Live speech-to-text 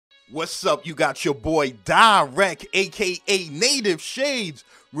What's up? You got your boy Dyreck, aka Native Shades,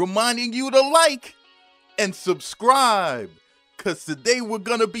 reminding you to like and subscribe, cause today we're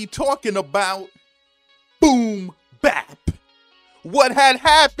gonna be talking about boom bap. What had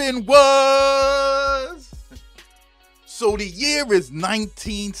happened was, so the year is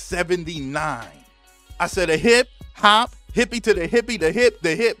 1979. I said a hip hop, hippie to the hippie, the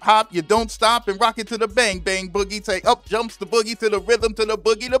hip hop, you don't stop and rock it to the bang bang boogie. Take up jumps the boogie to the rhythm to the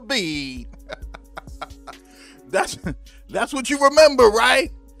boogie the beat. That's what you remember,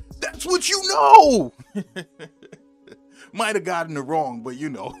 right? That's what you know. Might have gotten it wrong, but you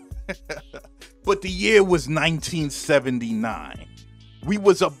know. But the year was 1979. We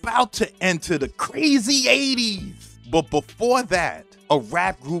was about to enter the crazy 80s. But before that, a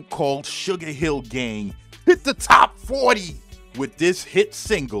rap group called Sugar Hill Gang hit the top 40 with this hit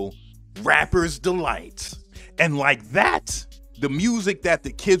single, Rapper's Delight. And like that, the music that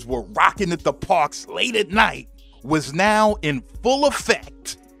the kids were rocking at the parks late at night was now in full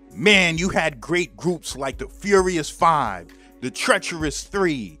effect. Man, you had great groups like the Furious 5, the Treacherous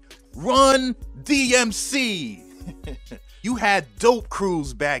 3, Run DMC. You had dope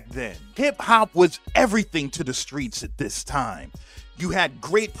crews back then. Hip-hop was everything to the streets at this time. You had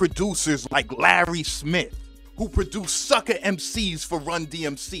great producers like Larry Smith, who produced Sucker MCs for Run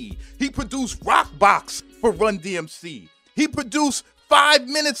DMC. He produced Rockbox for Run DMC. He produced 5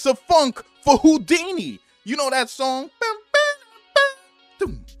 Minutes of Funk for Houdini. You know that song?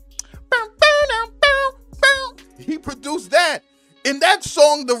 He produced that. In that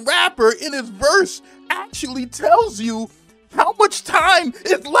song, the rapper in his verse actually tells you how much time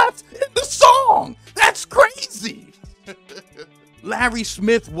is left in the song. That's crazy. Larry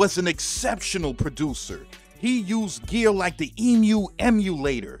Smith was an exceptional producer. He used gear like the EMU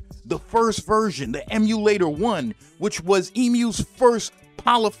emulator, the first version, the Emulator 1, which was EMU's first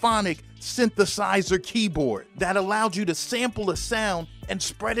polyphonic synthesizer keyboard that allowed you to sample a sound and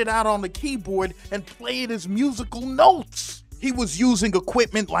spread it out on the keyboard and play it as musical notes. He was using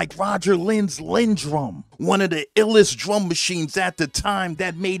equipment like Roger Lynn's Lindrum, one of the illest drum machines at the time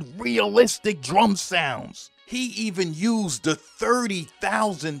that made realistic drum sounds. He even used the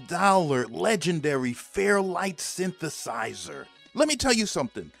 $30,000 legendary Fairlight synthesizer. Let me tell you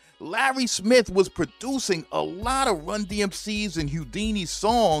something. Larry Smith was producing a lot of Run DMC's and Houdini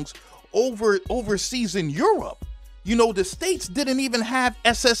songs overseas in Europe. You know, the States didn't even have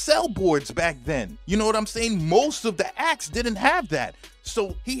SSL boards back then. You know what I'm saying? Most of the acts didn't have that.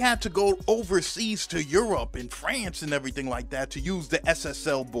 So he had to go overseas to Europe and France and everything like that to use the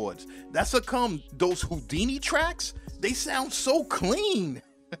SSL boards. That's how come those Houdini tracks, they sound so clean.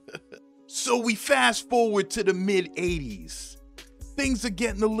 So we fast forward to the mid 80s. Things are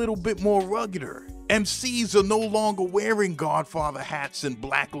getting a little bit more ruggeder. MCs are no longer wearing Godfather hats and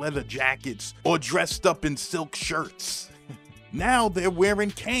black leather jackets or dressed up in silk shirts. Now they're wearing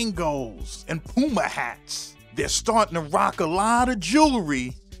Kangos and Puma hats. They're starting to rock a lot of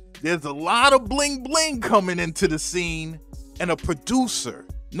jewelry. There's a lot of bling bling coming into the scene. And a producer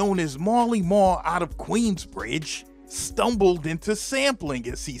known as Marley Marl out of Queensbridge stumbled into sampling,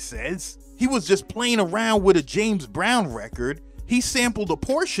 as he says. He was just playing around with a James Brown record. He sampled a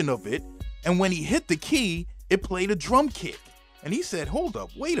portion of it, and when he hit the key, it played a drum kick. And he said, hold up,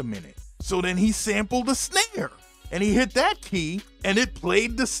 wait a minute. So then he sampled a snare, and he hit that key, and it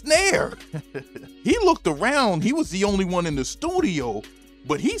played the snare. He looked around, he was the only one in the studio,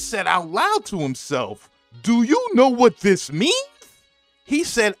 but he said out loud to himself, do you know what this means? He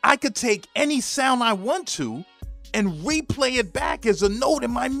said, I could take any sound I want to and replay it back as a note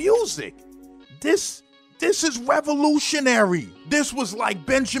in my music. This is revolutionary. This was like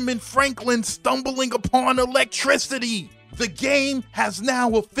Benjamin Franklin stumbling upon electricity. The game has now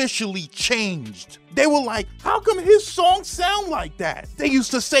officially changed. They were like, how come his songs sound like that? They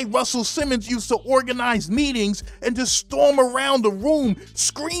used to say Russell Simmons used to organize meetings and just storm around the room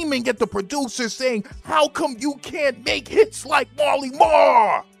screaming at the producer saying, how come you can't make hits like Marley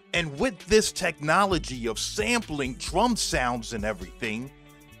Marl? And with this technology of sampling drum sounds and everything,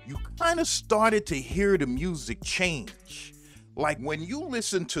 you kind of started to hear the music change. Like when you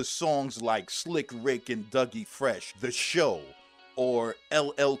listen to songs like Slick Rick and Dougie Fresh, The Show, or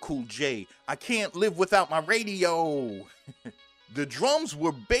LL Cool J, I Can't Live Without My Radio. The drums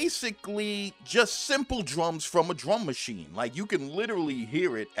were basically just simple drums from a drum machine. Like you can literally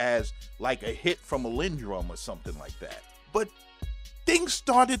hear it as like a hit from a Lindrum or something like that. But things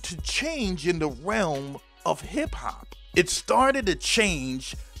started to change in the realm of hip hop. It started to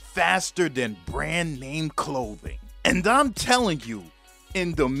change faster than brand name clothing. And I'm telling you,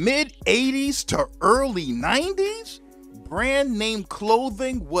 in the mid 80s to early 90s, brand name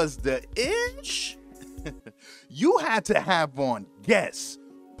clothing was the ish, you had to have on Guess,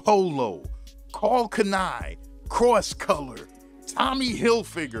 Polo, Carl Kanai, Cross Color, Tommy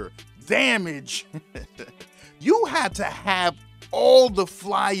Hilfiger, Damage. You had to have all the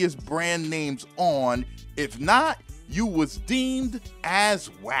flyest brand names on. If not, you was deemed as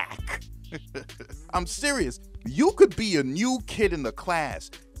whack. I'm serious. You could be a new kid in the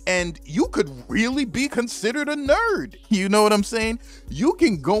class and you could really be considered a nerd. You know what I'm saying? You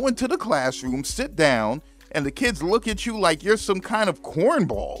can go into the classroom, sit down, and the kids look at you like you're some kind of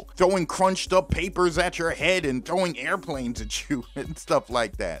cornball, throwing crunched up papers at your head and throwing airplanes at you and stuff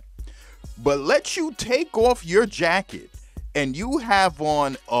like that. But let you take off your jacket and you have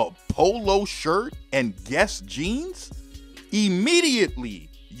on a polo shirt and Guess jeans, immediately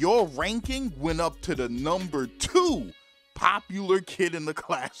your ranking went up to the number 2 popular kid in the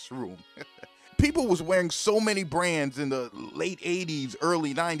classroom. People was wearing so many brands in the late 80s,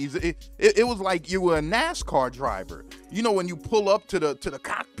 early 90s. It was like you were a NASCAR driver. You know, when you pull up to the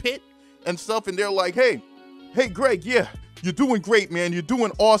cockpit and stuff, and they're like, hey, Greg, yeah, you're doing great, man. You're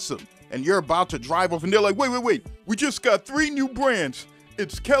doing awesome. And you're about to drive off, and they're like, wait. We just got 3 new brands.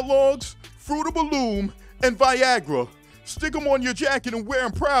 It's Kellogg's, Fruit of the Loom, and Viagra. Stick them on your jacket and wear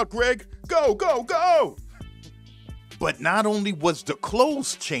them proud, Greg. Go, go, go. But not only was the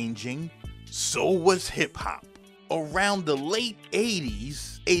clothes changing, so was hip hop. Around the late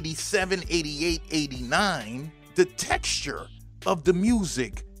 80s, 87, 88, 89, the texture of the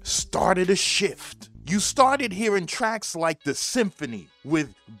music started to shift. You started hearing tracks like The Symphony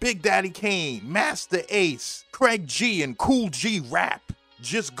with Big Daddy Kane, Master Ace, Craig G, and Cool G Rap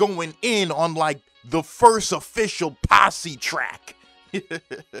just going in on like the first official posse track.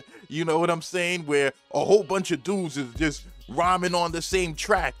 You know what I'm saying? Where a whole bunch of dudes is just rhyming on the same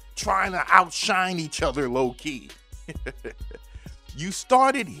track, trying to outshine each other low key. You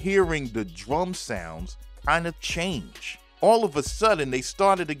started hearing the drum sounds kind of change. All of a sudden, they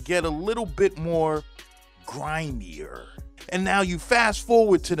started to get a little bit more grimier. And now you fast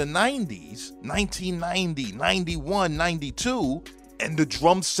forward to the 90s, 1990, 91, 92, and the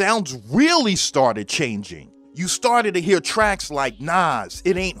drum sounds really started changing. You started to hear tracks like Nas,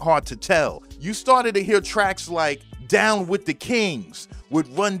 It Ain't Hard to Tell. You started to hear tracks like Down with the Kings with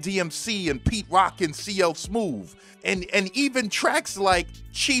Run DMC and Pete Rock and CL Smooth. And even tracks like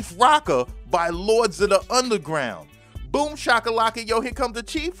Chief Rocker by Lords of the Underground. Boom shakalaka, yo, here comes the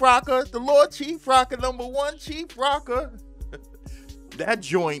Chief Rocker, the Lord Chief Rocker, #1 Chief Rocker. That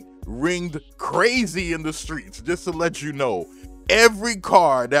joint ringed crazy in the streets, just to let you know. Every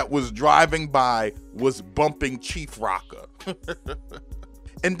car that was driving by was bumping Chief Rocker.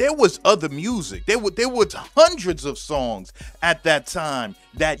 And there was other music. There was hundreds of songs at that time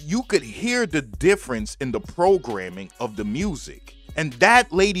that you could hear the difference in the programming of the music. And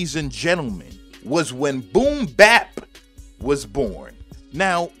that, ladies and gentlemen, was when boom bap was born.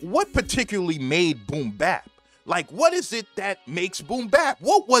 Now, what particularly made boom bap? Like, what is it that makes boom bap?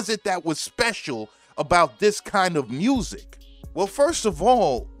 What was it that was special about this kind of music? Well, first of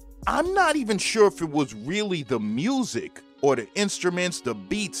all, I'm not even sure if it was really the music or the instruments, the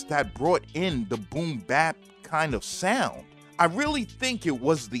beats that brought in the boom bap kind of sound. I really think it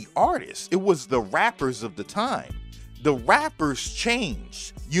was the artists. It was the rappers of the time. The rappers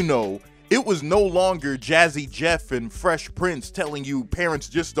changed. You know, it was no longer Jazzy Jeff and Fresh Prince telling you parents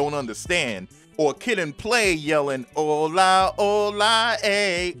just don't understand, or Kid and Play yelling, "Hola, hola,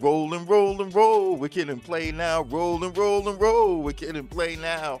 eh, roll and roll and roll, we Kid and Play now, roll and roll and roll, we Kid and Play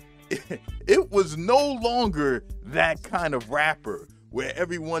now." It was no longer that kind of rapper where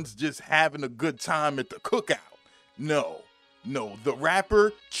everyone's just having a good time at the cookout. No, the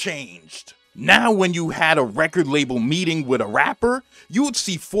rapper changed. Now when you had a record label meeting with a rapper, you would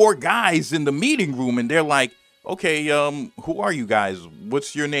see 4 guys in the meeting room and they're like, "Okay, who are you guys?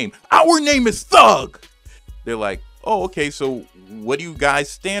 What's your name?" "Our name is Thug." They're like, "Oh, okay, so what do you guys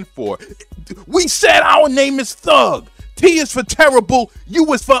stand for?" "We said our name is Thug. T is for terrible,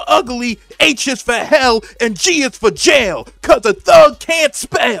 U is for ugly, H is for hell, and G is for jail, 'cause a thug can't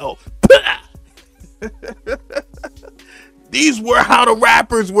spell." These were how the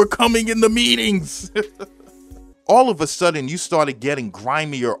rappers were coming in the meetings. All of a sudden, you started getting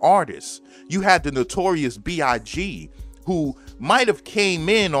grimier artists. You had the notorious B.I.G., who might have came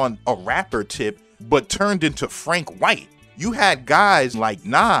in on a rapper tip, but turned into Frank White. You had guys like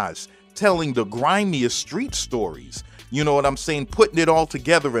Nas telling the grimiest street stories. You know what I'm saying? Putting it all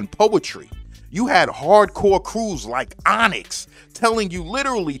together in poetry. You had hardcore crews like Onyx telling you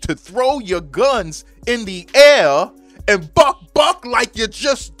literally to throw your guns in the air and buck like you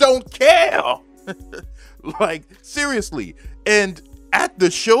just don't care. Like, seriously. And at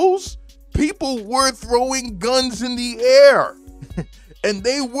the shows, people were throwing guns in the air. And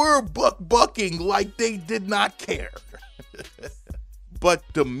they were bucking like they did not care. But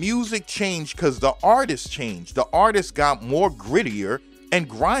the music changed because the artists changed. The artists got more grittier and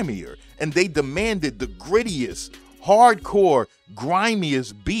grimier. And they demanded the grittiest, hardcore,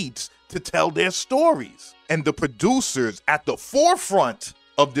 grimiest beats to tell their stories. And the producers at the forefront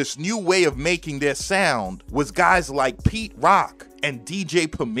of this new way of making their sound was guys like Pete Rock and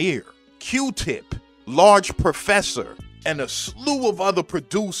DJ Premier, Q-Tip, Large Professor, and a slew of other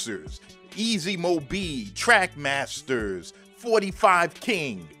producers, Easy Mo B, Trackmasters, 45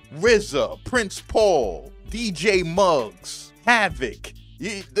 King, RZA, Prince Paul, DJ Muggs, Havoc.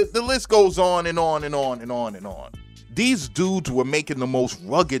 The list goes on and on and on and on and on. These dudes were making the most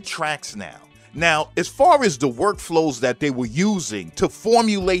rugged tracks now. Now, as far as the workflows that they were using to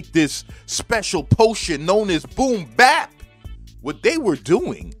formulate this special potion known as boom bap, what they were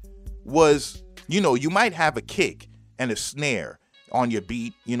doing was, you might have a kick and a snare on your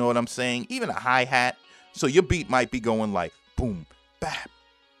beat, you know what I'm saying? Even a hi-hat. So your beat might be going like boom, bap,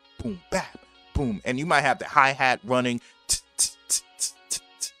 boom, bap, boom. And you might have the hi-hat running,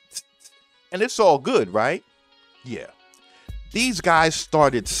 and it's all good, right? Yeah. These guys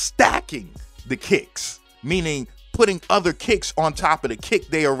started stacking the kicks, meaning putting other kicks on top of the kick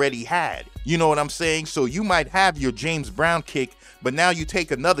they already had. You know what I'm saying? So you might have your James Brown kick, but now you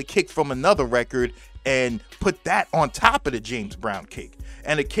take another kick from another record and put that on top of the James Brown kick,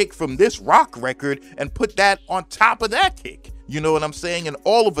 and a kick from this rock record and put that on top of that kick. You know what I'm saying? And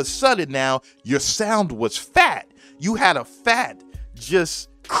all of a sudden now your sound was fat. You had a fat, just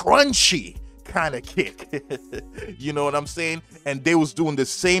crunchy kind of kick. You know what I'm saying? And they was doing the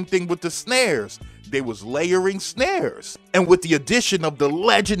same thing with the snares. They was layering snares. And with the addition of the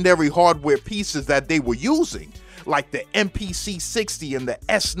legendary hardware pieces that they were using, like the MPC 60 and the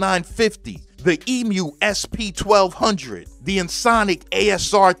S950, the EMU SP 1200, the Ensoniq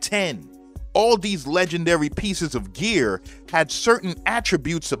ASR 10. All these legendary pieces of gear had certain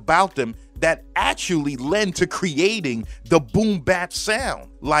attributes about them that actually lend to creating the boom bap sound.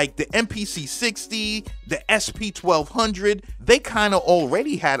 Like the MPC 60, the SP 1200, they kind of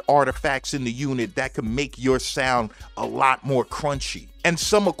already had artifacts in the unit that could make your sound a lot more crunchy. And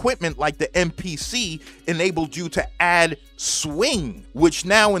some equipment like the MPC enabled you to add swing, which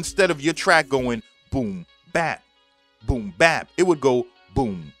now instead of your track going boom bap, it would go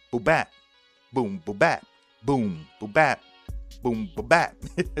boom boom bap, boom boom bap, boom boom bap, boom boom bap.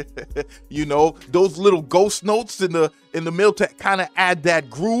 You know, those little ghost notes in the middle to kind of add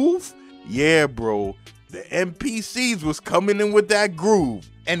that groove. Yeah, bro, the MPCs was coming in with that groove.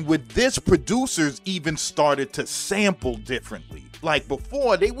 And with this, producers even started to sample differently. Like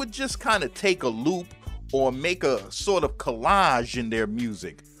before, they would just kind of take a loop or make a sort of collage in their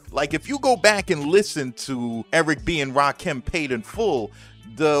music. Like if you go back and listen to Eric B. and Rakim Paid in Full,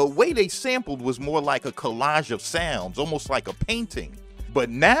 the way they sampled was more like a collage of sounds, almost like a painting. But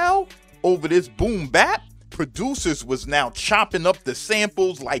now, over this boom bap, producers was now chopping up the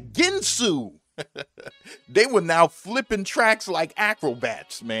samples like Ginsu. They were now flipping tracks like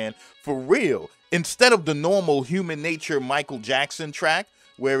acrobats, man, for real. Instead of the normal Human Nature Michael Jackson track,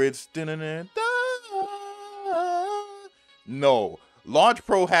 where it's no, Large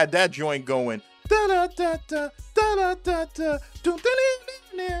Pro had that joint going.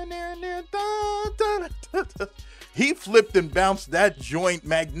 He flipped and bounced that joint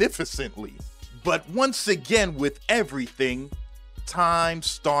magnificently. But once again, with everything, time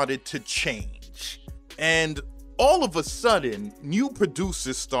started to change. And all of a sudden, new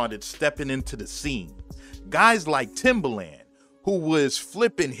producers started stepping into the scene. Guys like Timbaland, who was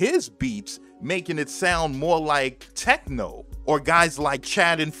flipping his beats, making it sound more like techno. Or guys like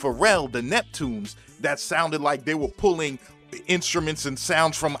Chad and Pharrell, the Neptunes, that sounded like they were pulling instruments and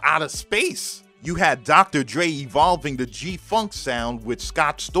sounds from outer space. You had Dr. Dre evolving the G-Funk sound with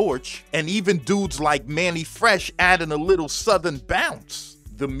Scott Storch, and even dudes like Manny Fresh adding a little southern bounce.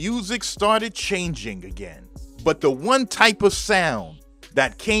 The music started changing again. But the one type of sound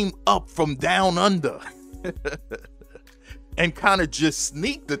that came up from down under and kind of just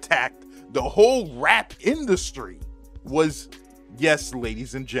sneak attacked the whole rap industry was, yes,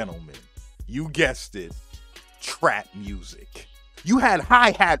 ladies and gentlemen, you guessed it, trap music. You had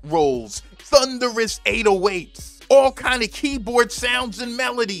hi-hat rolls, thunderous 808s, all kind of keyboard sounds and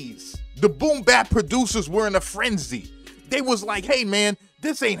melodies. The boom bap producers were in a frenzy. They was like, hey man,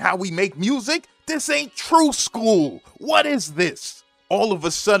 this ain't how we make music. This ain't true school. What is this? All of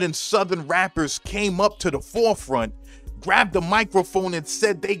a sudden, Southern rappers came up to the forefront, grabbed the microphone and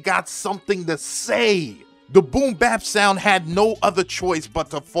said they got something to say. The boom bap sound had no other choice but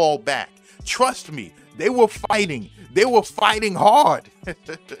to fall back. Trust me, they were fighting. They were fighting hard.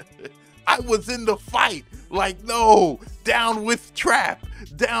 I was in the fight, like, no, down with trap,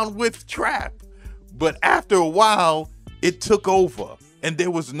 down with trap. But after a while, it took over and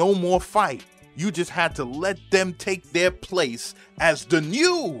there was no more fight. You just had to let them take their place as the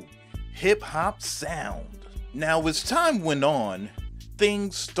new hip-hop sound. Now, as time went on,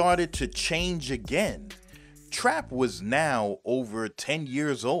 things started to change again. Trap was now over 10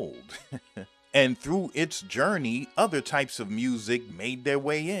 years old. And through its journey, other types of music made their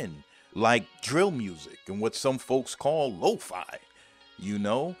way in, like drill music and what some folks call lo-fi. You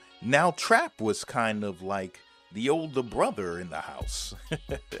know, now trap was kind of like the older brother in the house.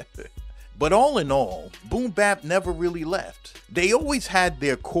 But all in all, boom bap never really left. They always had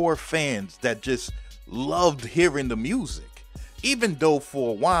their core fans that just loved hearing the music. Even though for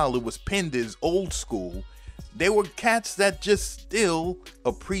a while it was pinned as old school, there were cats that just still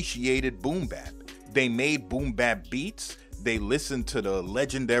appreciated boom bap. They made boom bap beats. They listened to the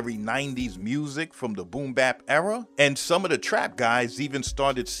legendary 90s music from the boom bap era. And some of the trap guys even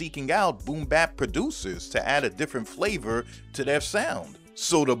started seeking out boom bap producers to add a different flavor to their sound.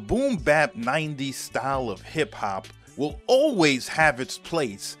 So the boom bap 90s style of hip hop will always have its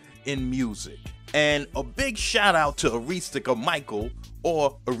place in music. And a big shout out to Aristica Michael,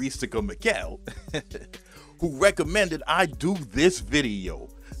 or Aristica Miguel, who recommended I do this video.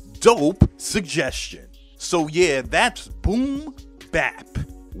 Dope suggestion. So yeah, that's boom bap.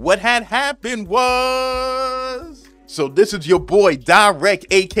 What had happened was... So this is your boy Dyreck,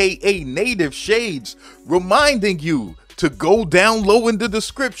 aka Native Shades, reminding you to go down low in the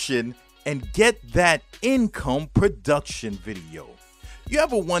description and get that income production video. You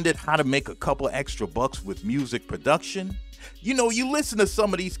ever wondered how to make a couple extra bucks with music production? You know, you listen to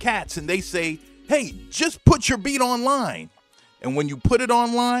some of these cats and they say, hey, just put your beat online. And when you put it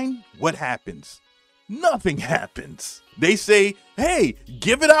online, what happens? Nothing happens. They say, hey,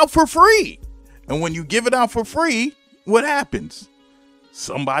 give it out for free. And when you give it out for free, what happens?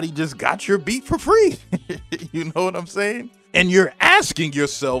 Somebody just got your beat for free. You know what I'm saying? And you're asking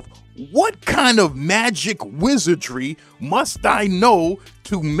yourself, what kind of magic wizardry must I know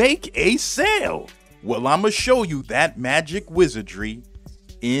to make a sale? Well, I'm gonna show you that magic wizardry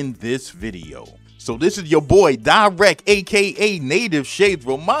in this video. So this is your boy Dyreck, aka Native Shades,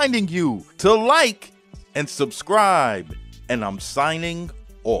 reminding you to like and subscribe. And I'm signing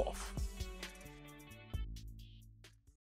off.